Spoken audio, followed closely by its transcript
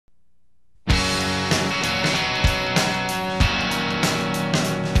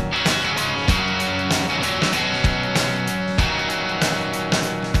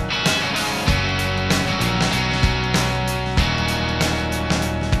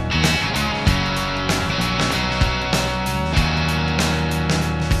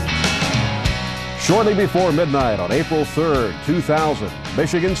Shortly before midnight on April 3rd, 2000,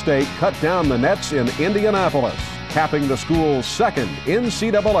 Michigan State cut down the nets in Indianapolis, capping the school's second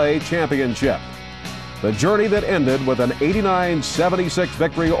NCAA championship. The journey that ended with an 89-76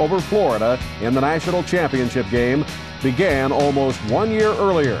 victory over Florida in the national championship game began almost 1 year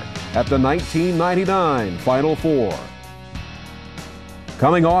earlier at the 1999 Final Four.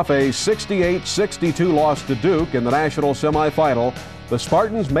 Coming off a 68-62 loss to Duke in the national semifinal, the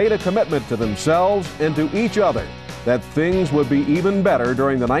Spartans made a commitment to themselves and to each other that things would be even better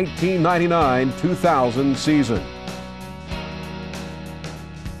during the 1999-2000 season.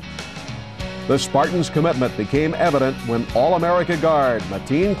 The Spartans' commitment became evident when All-America guard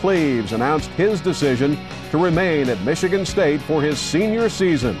Mateen Cleaves announced his decision to remain at Michigan State for his senior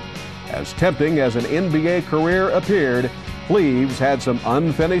season. As tempting as an NBA career appeared, Cleaves had some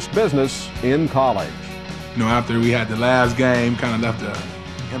unfinished business in college. You know, after we had the last game, kind of left an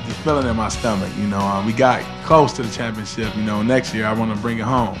empty feeling in my stomach. You know, we got close to the championship. You know, next year I want to bring it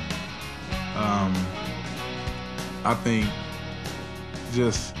home. I think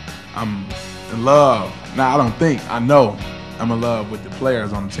just I'm in love. Now, I don't think, I know I'm in love with the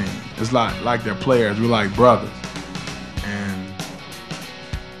players on the team. It's like they're players. We're like brothers. And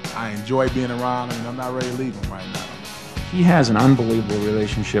I enjoy being around them, and I'm not ready to leave them right now. He has an unbelievable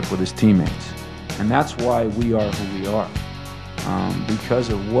relationship with his teammates. And that's why we are who we are, because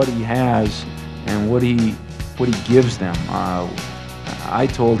of what he has and what he gives them. I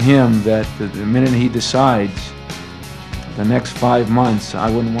told him that the minute he decides the next 5 months, I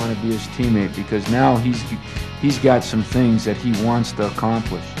wouldn't want to be his teammate, because now he's got some things that he wants to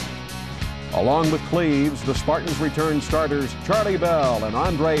accomplish. Along with Cleaves, the Spartans returned starters Charlie Bell and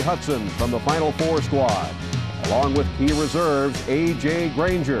Andre Hudson from the Final Four squad, along with key reserves A.J.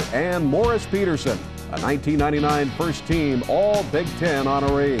 Granger and Morris Peterson, a 1999 first-team All-Big Ten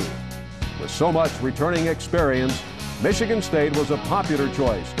honoree. With so much returning experience, Michigan State was a popular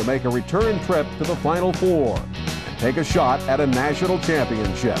choice to make a return trip to the Final Four and take a shot at a national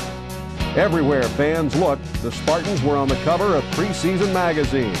championship. Everywhere fans looked, the Spartans were on the cover of preseason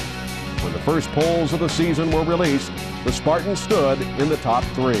magazine. When the first polls of the season were released, the Spartans stood in the top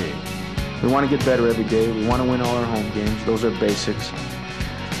 3. We want to get better every day. We want to win all our home games. Those are basics.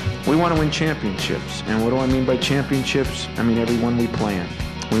 We want to win championships. And what do I mean by championships? I mean every one we play in.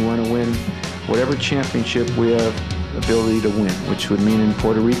 We want to win whatever championship we have the ability to win, which would mean in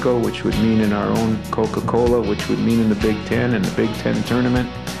Puerto Rico, which would mean in our own Coca-Cola, which would mean in the Big Ten and the Big Ten tournament.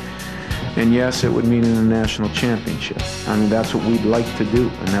 And yes, it would mean in the national championship. I mean, that's what we'd like to do,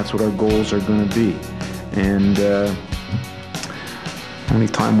 and that's what our goals are going to be. And only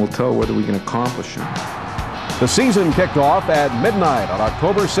time will tell whether we can accomplish them. The season kicked off at midnight on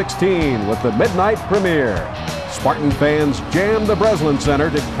October 16 with the midnight premiere. Spartan fans jammed the Breslin Center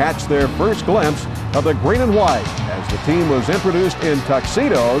to catch their first glimpse of the green and white as the team was introduced in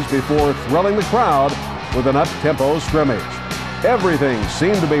tuxedos before thrilling the crowd with an up-tempo scrimmage. Everything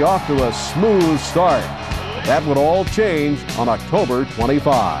seemed to be off to a smooth start, but that would all change on October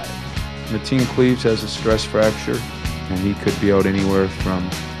 25. Mateen Cleaves has a stress fracture, and he could be out anywhere from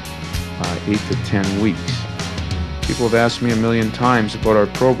 8 to 10 weeks. People have asked me a million times about our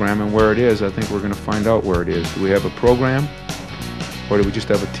program and where it is. I think we're going to find out where it is. Do we have a program, or do we just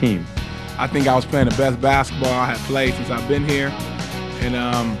have a team? I think I was playing the best basketball I had played since I've been here. And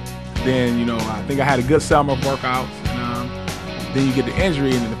then, you know, I think I had a good summer of workouts. And then you get the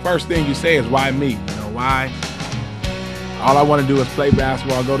injury, and the first thing you say is, why me? You know, why? All I want to do is play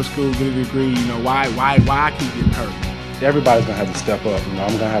basketball, go to school, get a degree. You know, why I keep getting hurt? Everybody's going to have to step up. You know,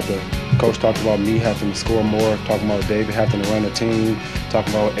 I'm going to have to, Coach talked about me having to score more, talking about David having to run the team,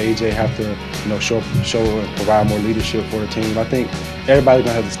 talking about AJ have to, you know, show and provide more leadership for the team. I think everybody's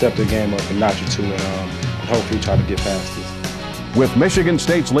going to have to step their game up a notch or two and hopefully try to get past this. With Michigan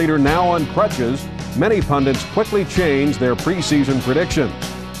State's leader now on crutches, many pundits quickly changed their preseason predictions.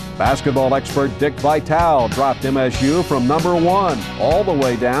 Basketball expert Dick Vitale dropped MSU from number 1 all the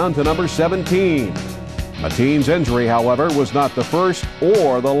way down to number 17. Mateen's injury, however, was not the first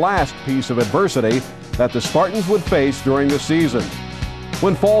or the last piece of adversity that the Spartans would face during the season.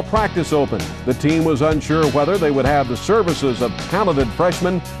 When fall practice opened, the team was unsure whether they would have the services of talented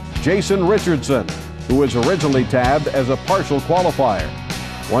freshman Jason Richardson, who was originally tabbed as a partial qualifier.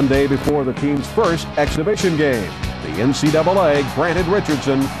 One day before the team's first exhibition game, the NCAA granted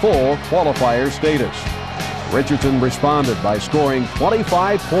Richardson full qualifier status. Richardson responded by scoring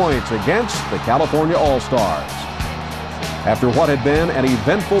 25 points against the California All-Stars. After what had been an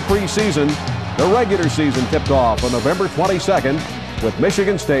eventful preseason, the regular season tipped off on November 22nd with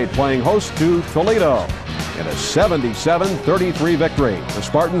Michigan State playing host to Toledo in a 77-33 victory. The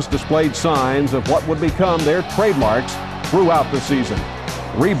Spartans displayed signs of what would become their trademarks throughout the season: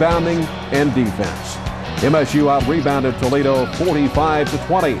 rebounding and defense. MSU out-rebounded Toledo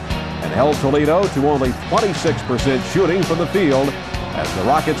 45-20 and held Toledo to only 26% shooting from the field as the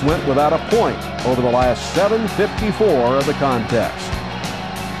Rockets went without a point over the last 7:54 of the contest.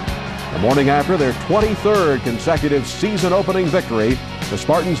 The morning after their 23rd consecutive season-opening victory, the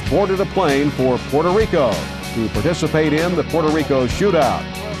Spartans boarded a plane for Puerto Rico to participate in the Puerto Rico Shootout.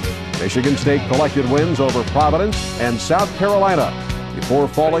 Michigan State collected wins over Providence and South Carolina before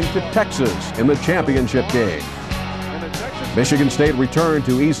falling to Texas in the championship game. Michigan State returned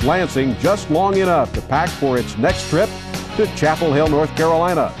to East Lansing just long enough to pack for its next trip to Chapel Hill, North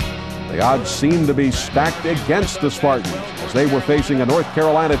Carolina. The odds seemed to be stacked against the Spartans as they were facing a North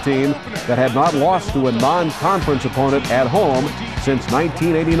Carolina team that had not lost to a non-conference opponent at home since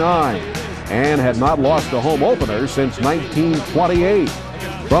 1989 and had not lost a home opener since 1928.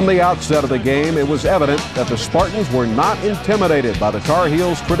 From the outset of the game, it was evident that the Spartans were not intimidated by the Tar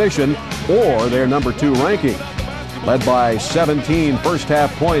Heels' tradition or their number 2 ranking. Led by 17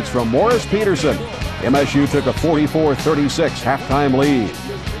 first-half points from Morris Peterson, MSU took a 44-36 halftime lead.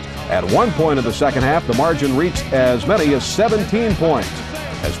 At one point in the second half, the margin reached as many as 17 points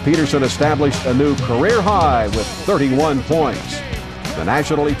as Peterson established a new career high with 31 points. The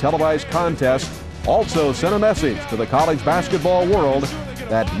nationally televised contest also sent a message to the college basketball world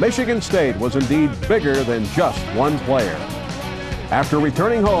that Michigan State was indeed bigger than just one player. After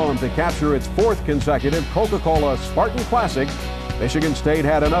returning home to capture its 4th consecutive Coca-Cola Spartan Classic, Michigan State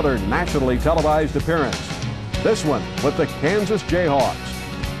had another nationally televised appearance, this one with the Kansas Jayhawks.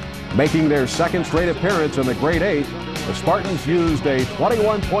 Making their 2nd straight appearance in the Grade 8, the Spartans used a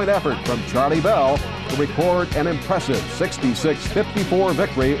 21-point effort from Charlie Bell to record an impressive 66-54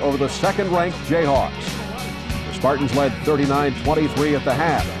 victory over the 2nd-ranked Jayhawks. The Spartans led 39-23 at the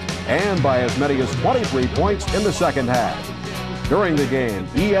half and by as many as 23 points in the second half. During the game,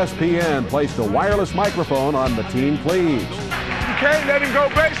 ESPN placed a wireless microphone on Mateen Cleaves. You can't let him go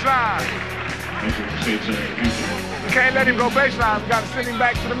baseline. You can't let him go baseline. We got to send him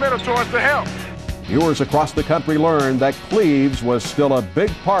back to the middle towards the help. Viewers across the country learned that Cleaves was still a big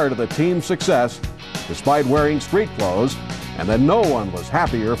part of the team's success despite wearing street clothes, and that no one was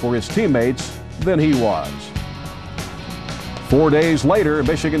happier for his teammates than he was. 4 days later,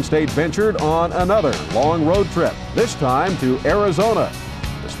 Michigan State ventured on another long road trip, this time to Arizona.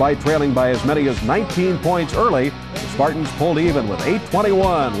 Despite trailing by as many as 19 points early, the Spartans pulled even with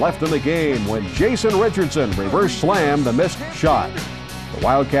 8:21 left in the game when Jason Richardson reverse slammed the missed shot. The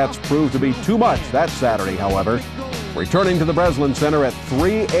Wildcats proved to be too much that Saturday, however. Returning to the Breslin Center at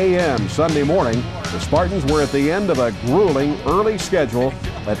 3 a.m. Sunday morning, the Spartans were at the end of a grueling early schedule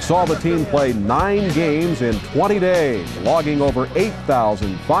that saw the team play 9 games in 20 days, logging over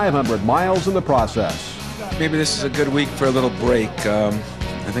 8,500 miles in the process. Maybe this is a good week for a little break.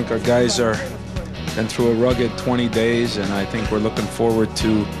 I think our guys are been through a rugged 20 days, and I think we're looking forward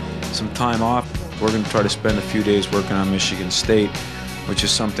to some time off. We're going to try to spend a few days working on Michigan State, which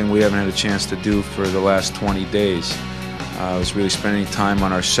is something we haven't had a chance to do for the last 20 days. I was really spending time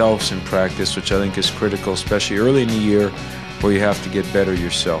on ourselves in practice, which I think is critical, especially early in the year where you have to get better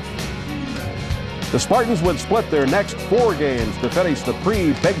yourself. The Spartans would split their next 4 games to finish the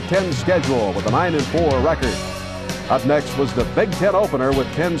pre-Big Ten schedule with a 9-4 record. Up next was the Big Ten opener with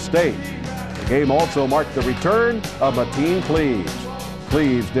Penn State. The game also marked the return of Mateen Cleaves.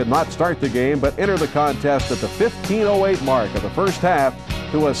 Cleaves did not start the game but entered the contest at the 15:08 mark of the first half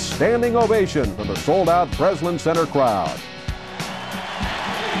to a standing ovation from the sold-out Breslin Center crowd.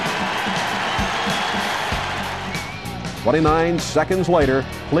 29 seconds later,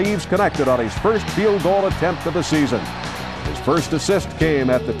 Cleaves connected on his first field goal attempt of the season. His first assist came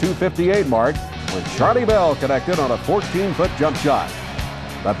at the 2:58 mark when Charlie Bell connected on a 14-foot jump shot.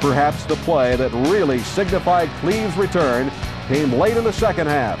 But perhaps the play that really signified Cleaves' return came late in the second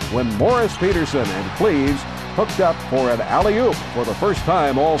half when Morris Peterson and Cleaves hooked up for an alley-oop for the first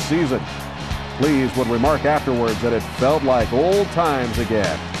time all season. Cleaves would remark afterwards that it felt like old times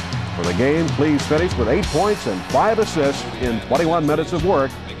again. For the game, Cleaves finished with 8 points and 5 assists in 21 minutes of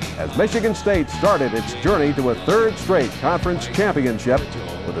work as Michigan State started its journey to a 3rd straight conference championship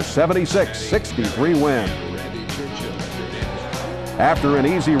with a 76-63 win. After an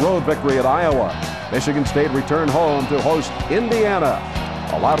easy road victory at Iowa, Michigan State returned home to host Indiana.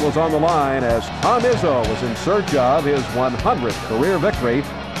 A lot was on the line as Tom Izzo was in search of his 100th career victory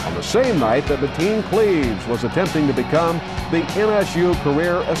on the same night that Mateen Cleaves was attempting to become the MSU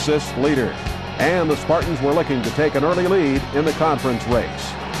career assist leader. And the Spartans were looking to take an early lead in the conference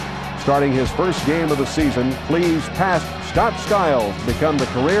race. Starting his first game of the season, Cleves passed Scott Skiles to become the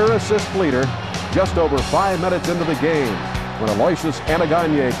career assist leader just over 5 minutes into the game when Aloysius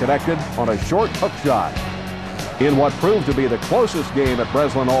Anaganye connected on a short hook shot. In what proved to be the closest game at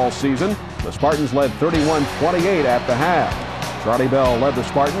Breslin all season, the Spartans led 31-28 at the half. Charlie Bell led the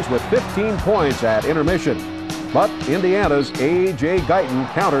Spartans with 15 points at intermission. But Indiana's A.J. Guyton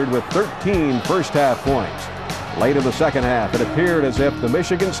countered with 13 first-half points. Late in the second half, it appeared as if the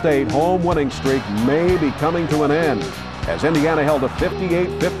Michigan State home winning streak may be coming to an end, as Indiana held a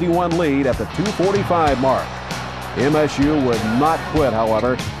 58-51 lead at the 2:45 mark. MSU would not quit,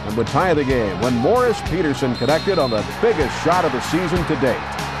 however, and would tie the game when Morris Peterson connected on the biggest shot of the season to date.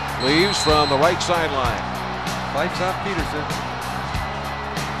 Cleves from the right sideline. Fights off Peterson.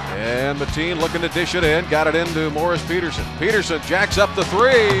 And Mateen looking to dish it in. Got it into Morris Peterson. Peterson jacks up the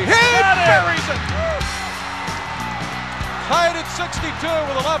three. Hit! Buries it! Tied at 62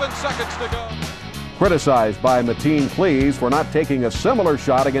 with 11 seconds to go. Criticized by Mateen Cleves for not taking a similar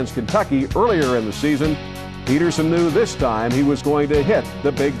shot against Kentucky earlier in the season, Peterson knew this time he was going to hit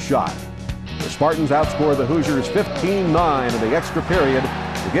the big shot. The Spartans outscored the Hoosiers 15-9 in the extra period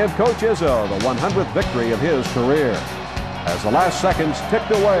to give Coach Izzo the 100th victory of his career. As the last seconds ticked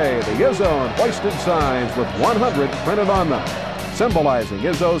away, the Izzo hoisted signs with 100 printed on them, symbolizing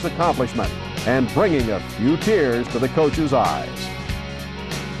Izzo's accomplishment and bringing a few tears to the coach's eyes.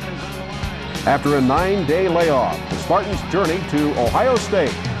 After a 9-day layoff, the Spartans journeyed to Ohio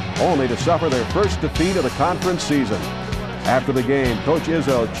State, only to suffer their first defeat of the conference season. After the game, Coach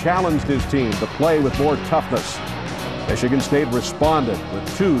Izzo challenged his team to play with more toughness. Michigan State responded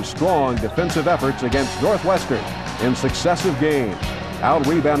with 2 strong defensive efforts against Northwestern in successive games,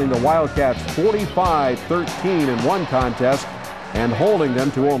 out-rebounding the Wildcats 45-13 in one contest and holding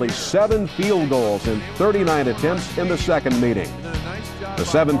them to only 7 field goals in 39 attempts in the second meeting. The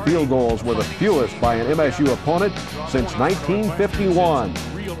 7 field goals were the fewest by an MSU opponent since 1951,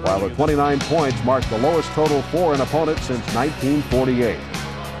 while the 29 points marked the lowest total for an opponent since 1948.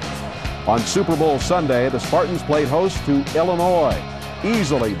 On Super Bowl Sunday, the Spartans played host to Illinois,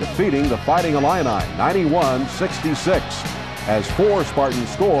 easily defeating the Fighting Illini 91-66, as 4 Spartans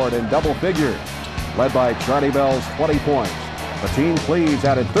scored in double figures, led by Charlie Bell's 20 points. Mateen Cleves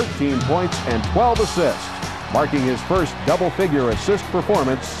added 13 points and 12 assists, marking his first double-figure assist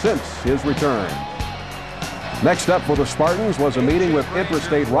performance since his return. Next up for the Spartans was a meeting with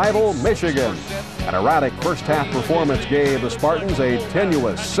intrastate rival Michigan. An erratic first-half performance gave the Spartans a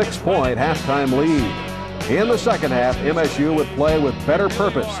tenuous 6-point halftime lead. In the second half, MSU would play with better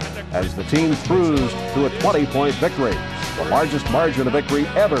purpose as the team cruised to a 20-point victory, the largest margin of victory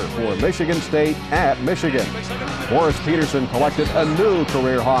ever for Michigan State at Michigan. Morris Peterson collected a new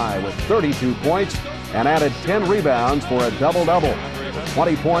career high with 32 points and added 10 rebounds for a double-double.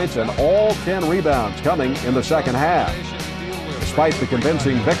 20 points and all 10 rebounds coming in the second half. Despite the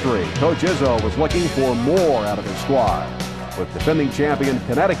convincing victory, Coach Izzo was looking for more out of his squad. With defending champion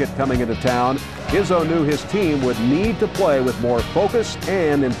Connecticut coming into town, Izzo knew his team would need to play with more focus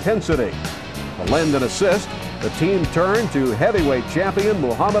and intensity. To lend an assist, the team turned to heavyweight champion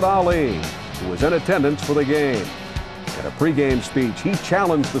Muhammad Ali, who was in attendance for the game. In a pregame speech, he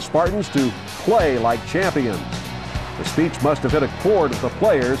challenged the Spartans to play like champions. The speech must have hit a chord with the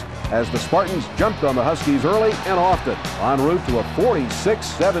players as the Spartans jumped on the Huskies early and often, en route to a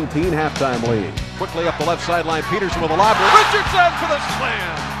 46-17 halftime lead. Quickly up the left sideline, Peterson with a lob. Richardson for the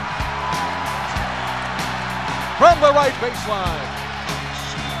slam! From the right baseline.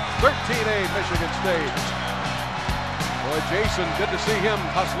 13-8 Michigan State. Boy, Jason, good to see him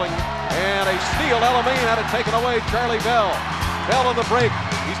hustling. And a steal. Elamine had it taken away. Charlie Bell. Bell on the break.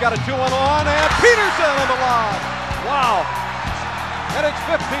 He's got a 2-on-1, and Peterson on the lob. Wow. And it's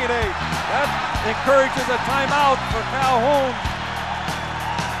 15-8. That encourages a timeout for Calhoun.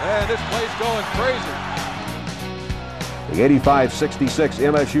 And this play's going crazy. The 85-66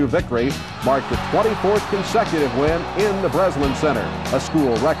 MSU victory marked the 24th consecutive win in the Breslin Center, a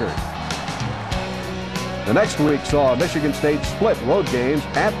school record. The next week saw Michigan State split road games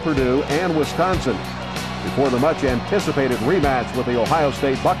at Purdue and Wisconsin before the much-anticipated rematch with the Ohio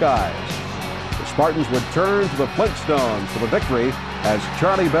State Buckeyes. The Spartans would turn to the Flintstones for the victory as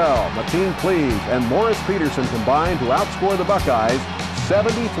Charlie Bell, Mateen Cleves, and Morris Peterson combined to outscore the Buckeyes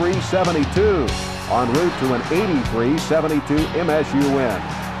 73-72 en route to an 83-72 MSU win.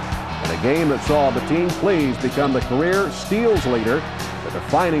 In a game that saw Mateen Cleves become the career steals leader, the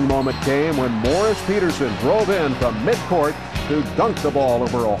defining moment came when Morris Peterson drove in from midcourt to dunk the ball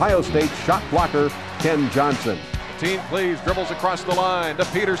over Ohio State shot blocker Ken Johnson. Mateen Cleves dribbles across the line to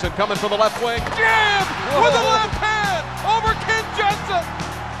Peterson coming from the left wing. Jam with the left hand over Ken Johnson.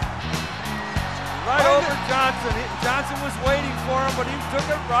 Johnson. Johnson was waiting for him, but he took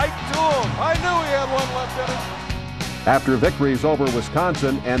it right to him. I knew he had one left in him. After victories over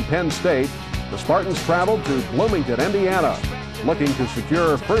Wisconsin and Penn State, the Spartans traveled to Bloomington, Indiana, looking to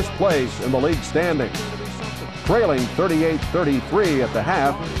secure first place in the league standings. Trailing 38-33 at the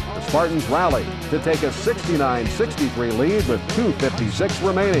half, the Spartans rallied to take a 69-63 lead with 2:56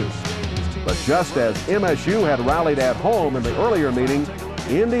 remaining. But just as MSU had rallied at home in the earlier meeting,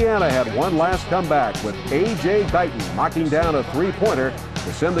 Indiana had one last comeback with A.J. Guyton knocking down a three-pointer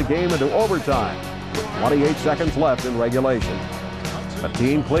to send the game into overtime with 28 seconds left in regulation.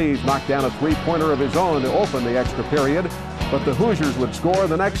 Mateen Cleaves knocked down a three-pointer of his own to open the extra period, but the Hoosiers would score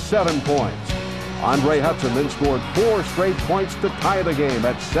the next 7 points. Andre Hudson then scored 4 straight points to tie the game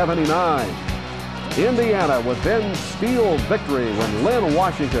at 79. Indiana would then steal victory when Lynn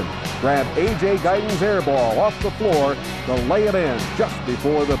Washington grabbed A.J. Guyton's air ball off the floor to lay it in just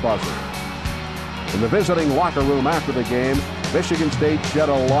before the buzzer. In the visiting locker room after the game, Michigan State shed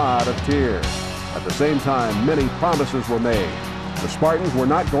a lot of tears. At the same time, many promises were made. The Spartans were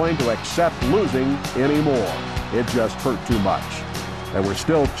not going to accept losing anymore. It just hurt too much. There were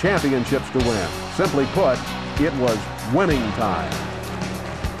still championships to win. Simply put, it was winning time.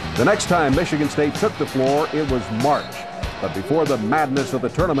 The next time Michigan State took the floor, it was March. But before the madness of the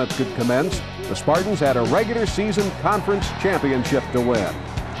tournament could commence, the Spartans had a regular season conference championship to win.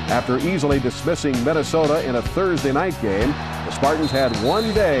 After easily dismissing Minnesota in a Thursday night game, the Spartans had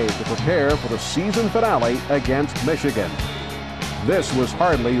one day to prepare for the season finale against Michigan. This was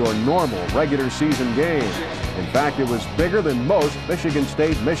hardly your normal regular season game. In fact, it was bigger than most Michigan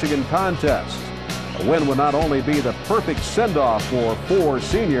State-Michigan contests. A win would not only be the perfect send-off for 4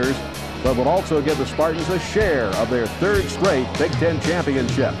 seniors, but would also give the Spartans a share of their 3rd straight Big Ten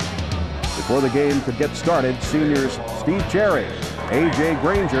championship. Before the game could get started, seniors Steve Cherry, A.J.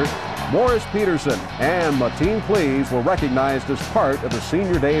 Granger, Morris Peterson, and Mateen Cleaves were recognized as part of the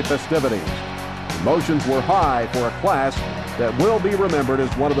Senior Day festivities. Emotions were high for a class that will be remembered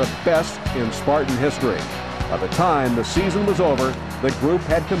as one of the best in Spartan history. By the time the season was over, the group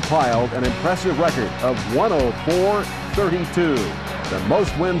had compiled an impressive record of 104-32, the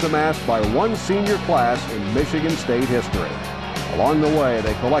most wins amassed by one senior class in Michigan State history. Along the way,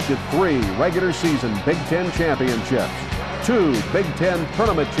 they collected 3 regular season Big Ten championships, 2 Big Ten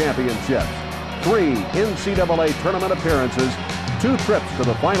tournament championships, 3 NCAA tournament appearances, 2 trips to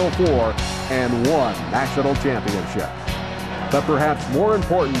the Final Four, and 1 national championship. But perhaps more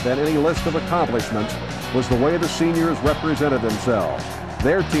important than any list of accomplishments was the way the seniors represented themselves,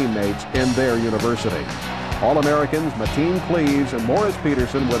 their teammates, and their university. All-Americans Mateen Cleaves and Morris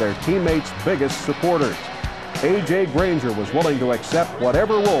Peterson were their teammates' biggest supporters. A.J. Granger was willing to accept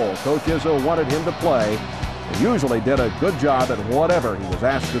whatever role Coach Izzo wanted him to play and usually did a good job at whatever he was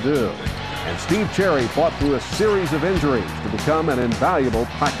asked to do. And Steve Cherry fought through a series of injuries to become an invaluable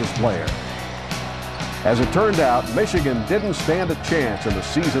practice player. As it turned out, Michigan didn't stand a chance in the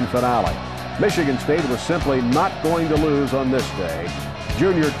season finale. Michigan State was simply not going to lose on this day.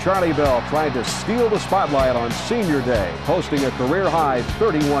 Junior Charlie Bell tried to steal the spotlight on Senior Day, posting a career-high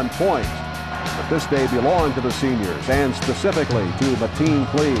 31 points. But this day belonged to the seniors, and specifically to Mateen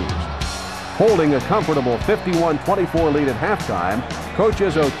Cleaves. Holding a comfortable 51-24 lead at halftime, Coach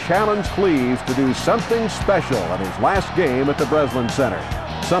Izzo challenged Cleaves to do something special in his last game at the Breslin Center.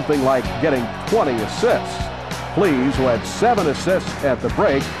 Something like getting 20 assists. Cleaves, who had 7 assists at the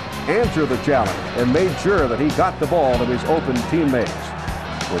break, answered the challenge and made sure that he got the ball to his open teammates.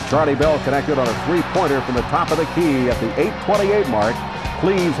 When Charlie Bell connected on a three-pointer from the top of the key at the 8:28 mark,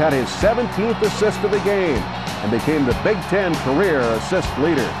 Cleaves had his 17th assist of the game and became the Big Ten career assist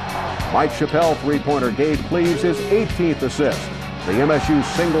leader. Mike Chappelle three-pointer gave Cleaves his 18th assist, the MSU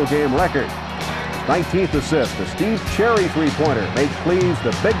single-game record. 19th assist, the Steve Cherry three-pointer made Cleaves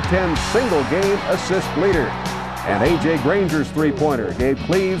the Big Ten single-game assist leader. And A.J. Granger's three-pointer gave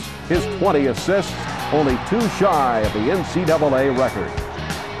Cleaves his 20 assists, only 2 shy of the NCAA record.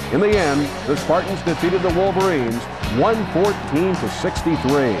 In the end, the Spartans defeated the Wolverines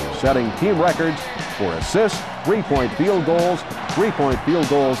 114-63, setting team records for assists, three-point field goals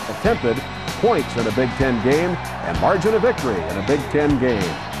attempted, points in a Big Ten game, and margin of victory in a Big Ten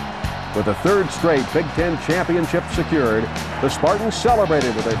game. With a 3rd straight Big Ten championship secured, the Spartans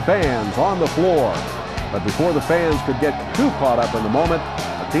celebrated with their fans on the floor. But before the fans could get too caught up in the moment,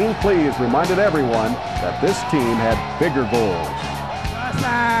 Mateen Cleaves reminded everyone that this team had bigger goals.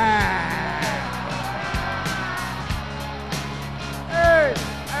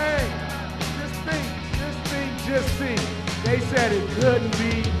 Just think, they said it couldn't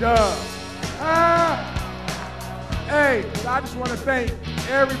be done. Hey, I just want to thank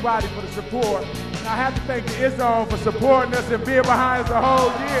everybody for the support. And I have to thank the ISON for supporting us and being behind us the whole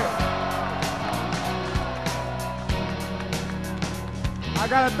year. I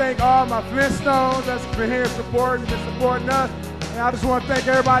gotta thank all my Flintstones that's been here supporting us. And I just want to thank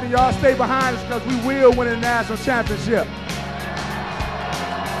everybody. Y'all stay behind us because we will win a national championship.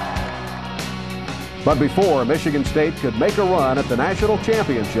 But before Michigan State could make a run at the national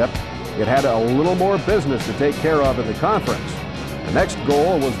championship, it had a little more business to take care of in the conference. The next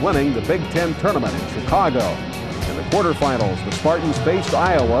goal was winning the Big Ten tournament in Chicago. In the quarterfinals, the Spartans faced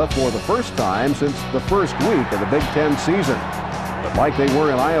Iowa for the first time since the first week of the Big Ten season. But like they were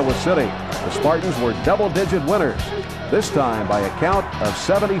in Iowa City, the Spartans were double-digit winners, this time by a count of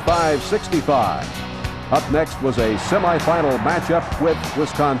 75-65. Up next was a semifinal matchup with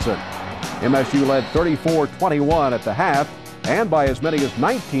Wisconsin. MSU led 34-21 at the half and by as many as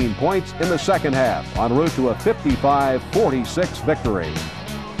 19 points in the second half, en route to a 55-46 victory.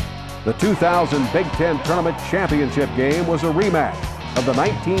 The 2000 Big Ten Tournament Championship game was a rematch of the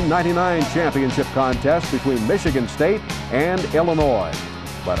 1999 championship contest between Michigan State and Illinois.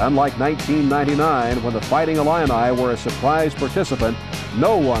 But unlike 1999, when the Fighting Illini were a surprise participant,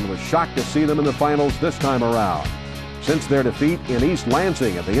 no one was shocked to see them in the finals this time around. Since their defeat in East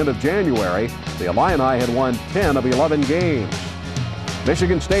Lansing at the end of January, the Illini had won 10 of 11 games.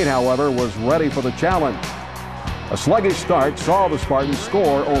 Michigan State, however, was ready for the challenge. A sluggish start saw the Spartans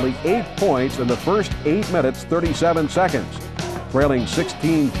score only 8 points in the first 8 minutes, 37 seconds. Trailing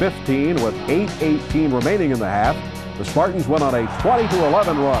 16-15 with 8:18 remaining in the half, the Spartans went on a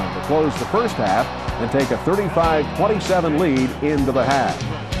 20-11 run to close the first half and take a 35-27 lead into the half.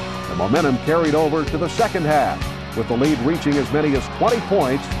 The momentum carried over to the second half, with the lead reaching as many as 20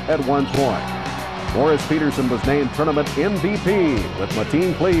 points at one point. Morris Peterson was named tournament MVP, with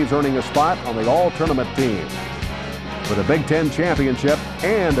Mateen Cleaves earning a spot on the all-tournament team. With a Big Ten championship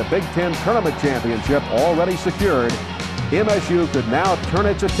and a Big Ten tournament championship already secured, MSU could now turn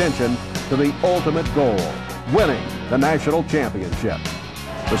its attention to the ultimate goal, winning the national championship.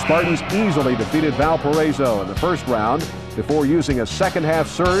 The Spartans easily defeated Valparaiso in the first round before using a second-half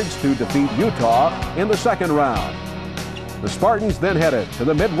surge to defeat Utah in the second round. The Spartans then headed to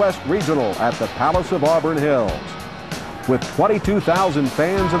the Midwest Regional at the Palace of Auburn Hills. With 22,000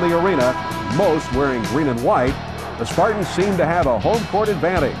 fans in the arena, most wearing green and white, the Spartans seemed to have a home court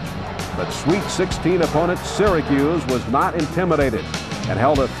advantage. But Sweet 16 opponent Syracuse was not intimidated and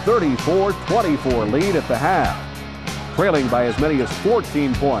held a 34-24 lead at the half. Trailing by as many as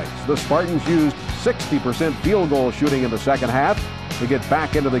 14 points, the Spartans used 60% field goal shooting in the second half to get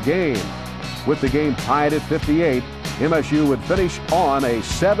back into the game. With the game tied at 58, MSU would finish on a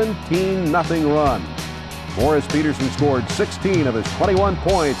 17-0 run. Morris Peterson scored 16 of his 21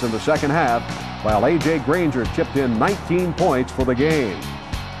 points in the second half, while A.J. Granger chipped in 19 points for the game.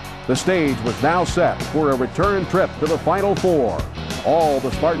 The stage was now set for a return trip to the Final Four. All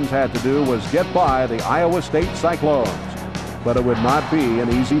the Spartans had to do was get by the Iowa State Cyclones, but it would not be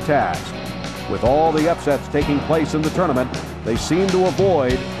an easy task. With all the upsets taking place in the tournament, they seemed to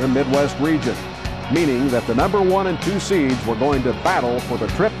avoid the Midwest region, meaning that the number 1 and 2 seeds were going to battle for the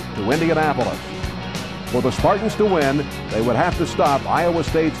trip to Indianapolis. For the Spartans to win, they would have to stop Iowa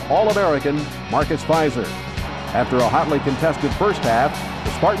State's All-American Marcus Fizer. After a hotly contested first half,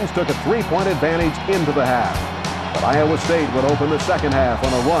 the Spartans took a 3-point advantage into the half. But Iowa State would open the second half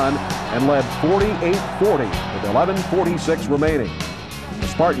on a run and led 48-40 with 11:46 remaining. The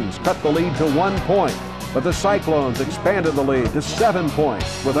Spartans cut the lead to 1 point, but the Cyclones expanded the lead to 7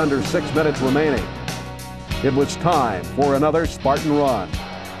 points with under 6 minutes remaining. It was time for another Spartan run.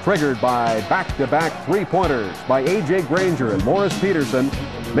 Triggered by back-to-back three-pointers by A.J. Granger and Morris Peterson,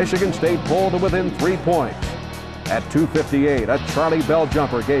 Michigan State pulled to within 3 points. At 2:58, a Charlie Bell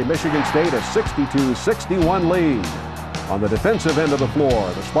jumper gave Michigan State a 62-61 lead. On the defensive end of the floor,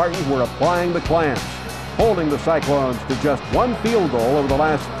 the Spartans were applying the clamps, holding the Cyclones to just 1 field goal over the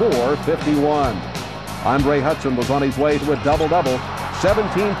last 4:51. Andre Hudson was on his way to a double-double,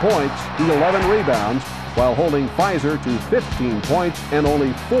 17 points, 11 rebounds, while holding Fizer to 15 points and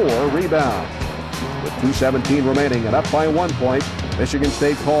only 4 rebounds. With 2:17 remaining and up by 1 point, Michigan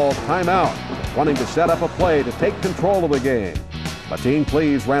State called timeout, wanting to set up a play to take control of the game. Mateen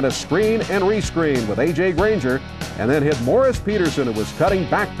Cleaves ran a screen and rescreen with A.J. Granger and then hit Morris Peterson, who was cutting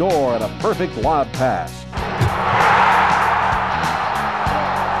backdoor at a perfect lob pass.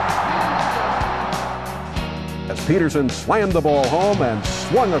 As Peterson slammed the ball home and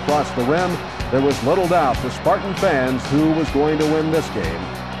swung across the rim, there was little doubt to Spartan fans who was going to win this game.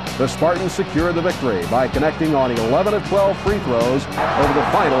 The Spartans secured the victory by connecting on 11 of 12 free throws over the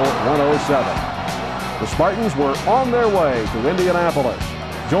final 107. The Spartans were on their way to Indianapolis,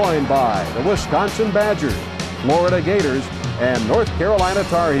 joined by the Wisconsin Badgers, Florida Gators, and North Carolina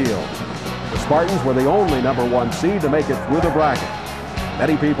Tar Heels. The Spartans were the only #1 seed to make it through the bracket.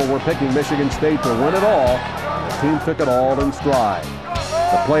 Many people were picking Michigan State to win it all, and the team took it all in stride.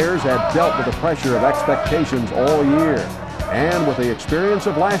 The players had dealt with the pressure of expectations all year, and with the experience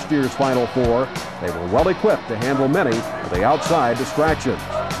of last year's Final Four, they were well equipped to handle many of the outside distractions.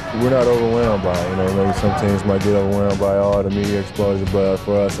 We're not overwhelmed by it. Maybe some teams might get overwhelmed by all the media exposure, but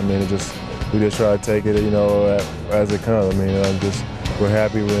for us, we just try to take it, as it comes. We're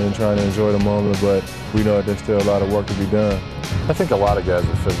happy, we're trying to enjoy the moment, but we know that there's still a lot of work to be done. I think a lot of guys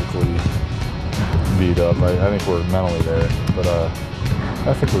are physically beat up. I think we're mentally there, but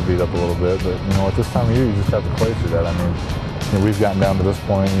I think we're beat up a little bit. But at this time of year, you just have to play through that. We've gotten down to this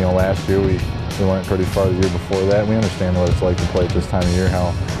point. Last year we went pretty far the year before that. We understand what it's like to play at this time of year,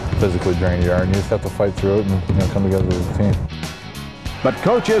 how physically drained you are, and you just have to fight through it and come together as a team. But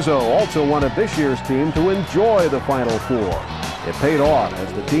Coach Izzo also wanted this year's team to enjoy the Final Four. It paid off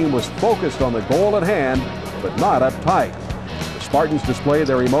as the team was focused on the goal at hand, but not uptight. The Spartans displayed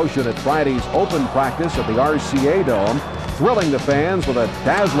their emotion at Friday's open practice at the RCA Dome, thrilling the fans with a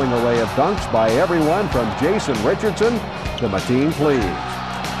dazzling array of dunks by everyone from Jason Richardson to Mateen Cleaves.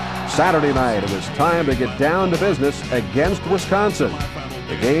 Saturday night, it was time to get down to business against Wisconsin.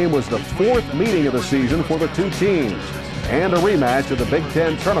 The game was the 4th meeting of the season for the two teams and a rematch of the Big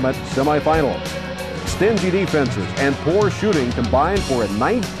Ten tournament semifinals. Stingy defenses and poor shooting combined for a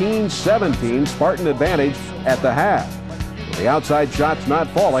 19-17 Spartan advantage at the half. With the outside shots not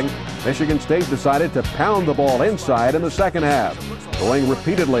falling, Michigan State decided to pound the ball inside in the second half, going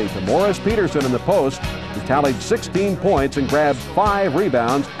repeatedly to Morris Peterson in the post, who tallied 16 points and grabbed 5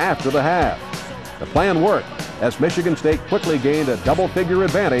 rebounds after the half. The plan worked, as Michigan State quickly gained a double-figure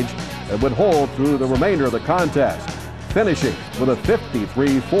advantage that would hold through the remainder of the contest, finishing with a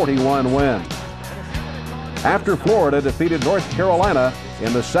 53-41 win. After Florida defeated North Carolina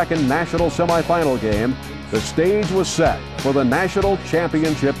in the second national semifinal game, the stage was set for the national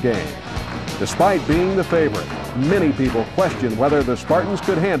championship game. Despite being the favorite, many people questioned whether the Spartans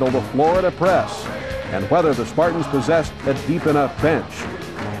could handle the Florida press and whether the Spartans possessed a deep enough bench.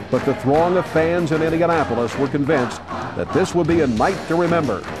 But the throng of fans in Indianapolis were convinced that this would be a night to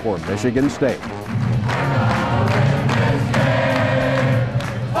remember for Michigan State.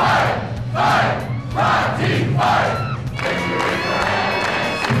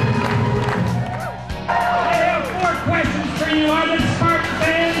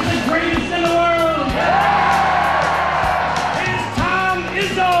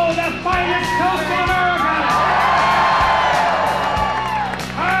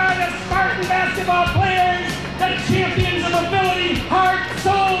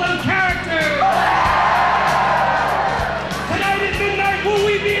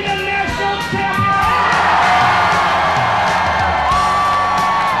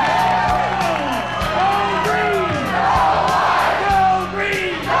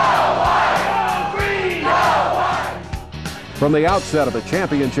 From the outset of the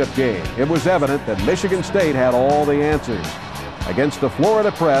championship game, it was evident that Michigan State had all the answers. Against the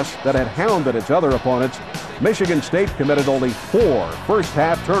Florida press that had hounded its other opponents, Michigan State committed only 4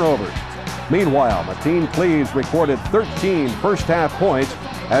 first-half turnovers. Meanwhile, Mateen Cleaves recorded 13 first-half points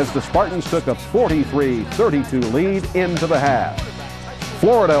as the Spartans took a 43-32 lead into the half.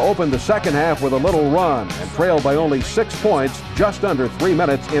 Florida opened the second half with a little run and trailed by only 6 points just under 3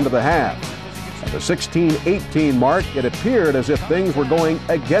 minutes into the half. At the 16-18 mark, it appeared as if things were going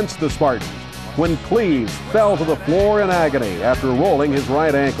against the Spartans when Cleaves fell to the floor in agony after rolling his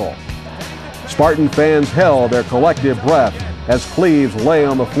right ankle. Spartan fans held their collective breath as Cleaves lay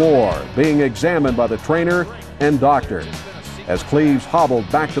on the floor, being examined by the trainer and doctor. As Cleaves hobbled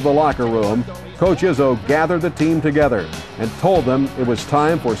back to the locker room, Coach Izzo gathered the team together and told them it was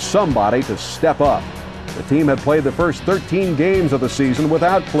time for somebody to step up. The team had played the first 13 games of the season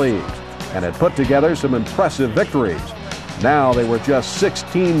without Cleaves and had put together some impressive victories. Now they were just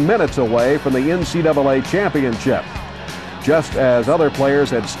 16 minutes away from the NCAA championship. Just as other players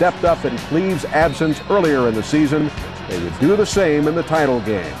had stepped up in Cleaves' absence earlier in the season, they would do the same in the title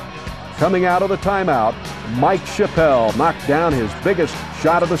game. Coming out of the timeout, Mike Chappell knocked down his biggest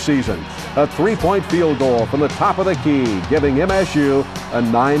shot of the season, a 3-point field goal from the top of the key, giving MSU a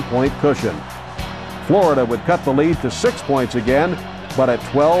 9-point cushion. Florida would cut the lead to 6 points again, but at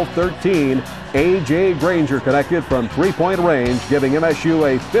 12-13, A.J. Granger connected from 3-point range, giving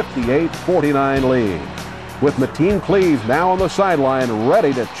MSU a 58-49 lead. With Mateen Cleaves now on the sideline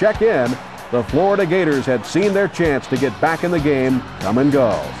ready to check in, the Florida Gators had seen their chance to get back in the game come and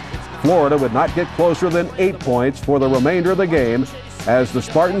go. Florida would not get closer than 8 points for the remainder of the game as the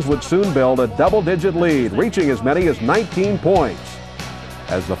Spartans would soon build a double-digit lead, reaching as many as 19 points.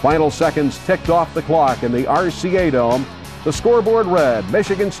 As the final seconds ticked off the clock in the RCA Dome, the scoreboard read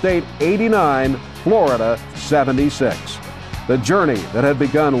Michigan State 89, Florida 76. The journey that had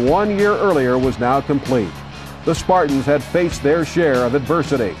begun 1 year earlier was now complete. The Spartans had faced their share of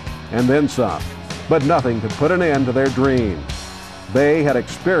adversity, and then some, but nothing could put an end to their dreams. They had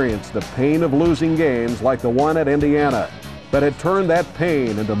experienced the pain of losing games like the one at Indiana, but had turned that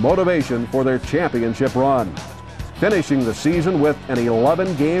pain into motivation for their championship run. Finishing the season with an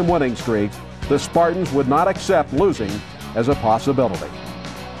 11-game winning streak, the Spartans would not accept losing as a possibility.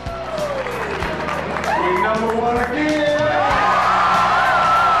 We number one again.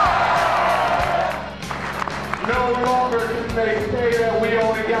 No longer can they say that we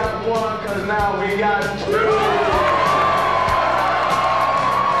only got one, because now we got two.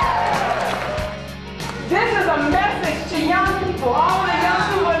 This is a message to young people, all the young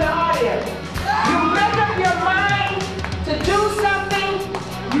people in the audience. You make up your mind to do something,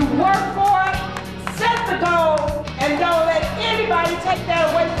 you work for it, set the goal, and don't let anybody take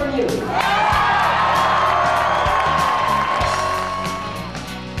that away from you.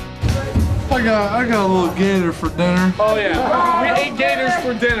 I got a little gator for dinner. Oh yeah, we ate gators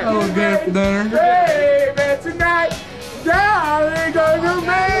for dinner. A little gator for dinner. Hey, man, tonight, darling, gonna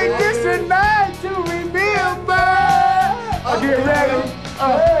make this a night to remember. Get ready.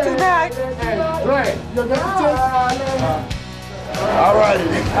 Tonight. Right. All right.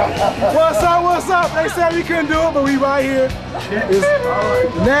 What's up? They said we couldn't do it, but we right here. It's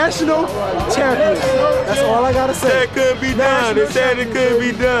national champions. That's all I gotta say. It couldn't be done. They said it couldn't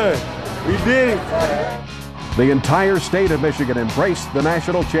be done. We did it. The entire state of Michigan embraced the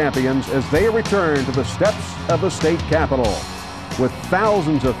national champions as they returned to the steps of the state capitol. With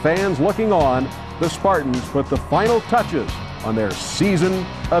thousands of fans looking on, the Spartans put the final touches on their season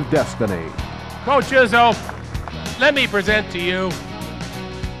of destiny. Coach Izzo, let me present to you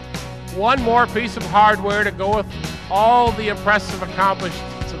one more piece of hardware to go with all the impressive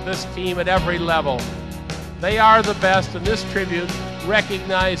accomplishments of this team at every level. They are the best, and this tribute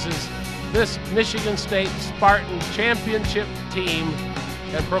recognizes this Michigan State Spartan championship team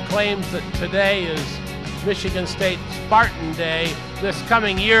and proclaims that today is Michigan State Spartan Day. This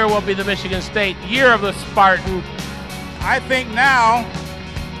coming year will be the Michigan State Year of the Spartan. I think now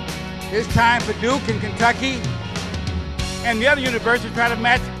it's time for Duke and Kentucky and the other universities to try to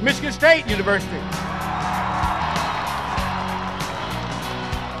match Michigan State University.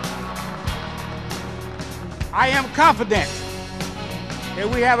 I am confident that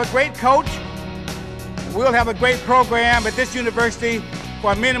we have a great coach, and we'll have a great program at this university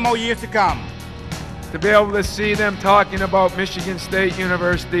for many more years to come. To be able to see them talking about Michigan State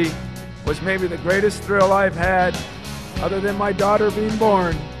University was maybe the greatest thrill I've had, other than my daughter being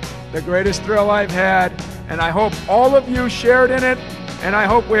born, the greatest thrill I've had, and I hope all of you shared in it, and I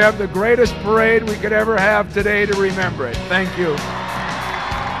hope we have the greatest parade we could ever have today to remember it. Thank you.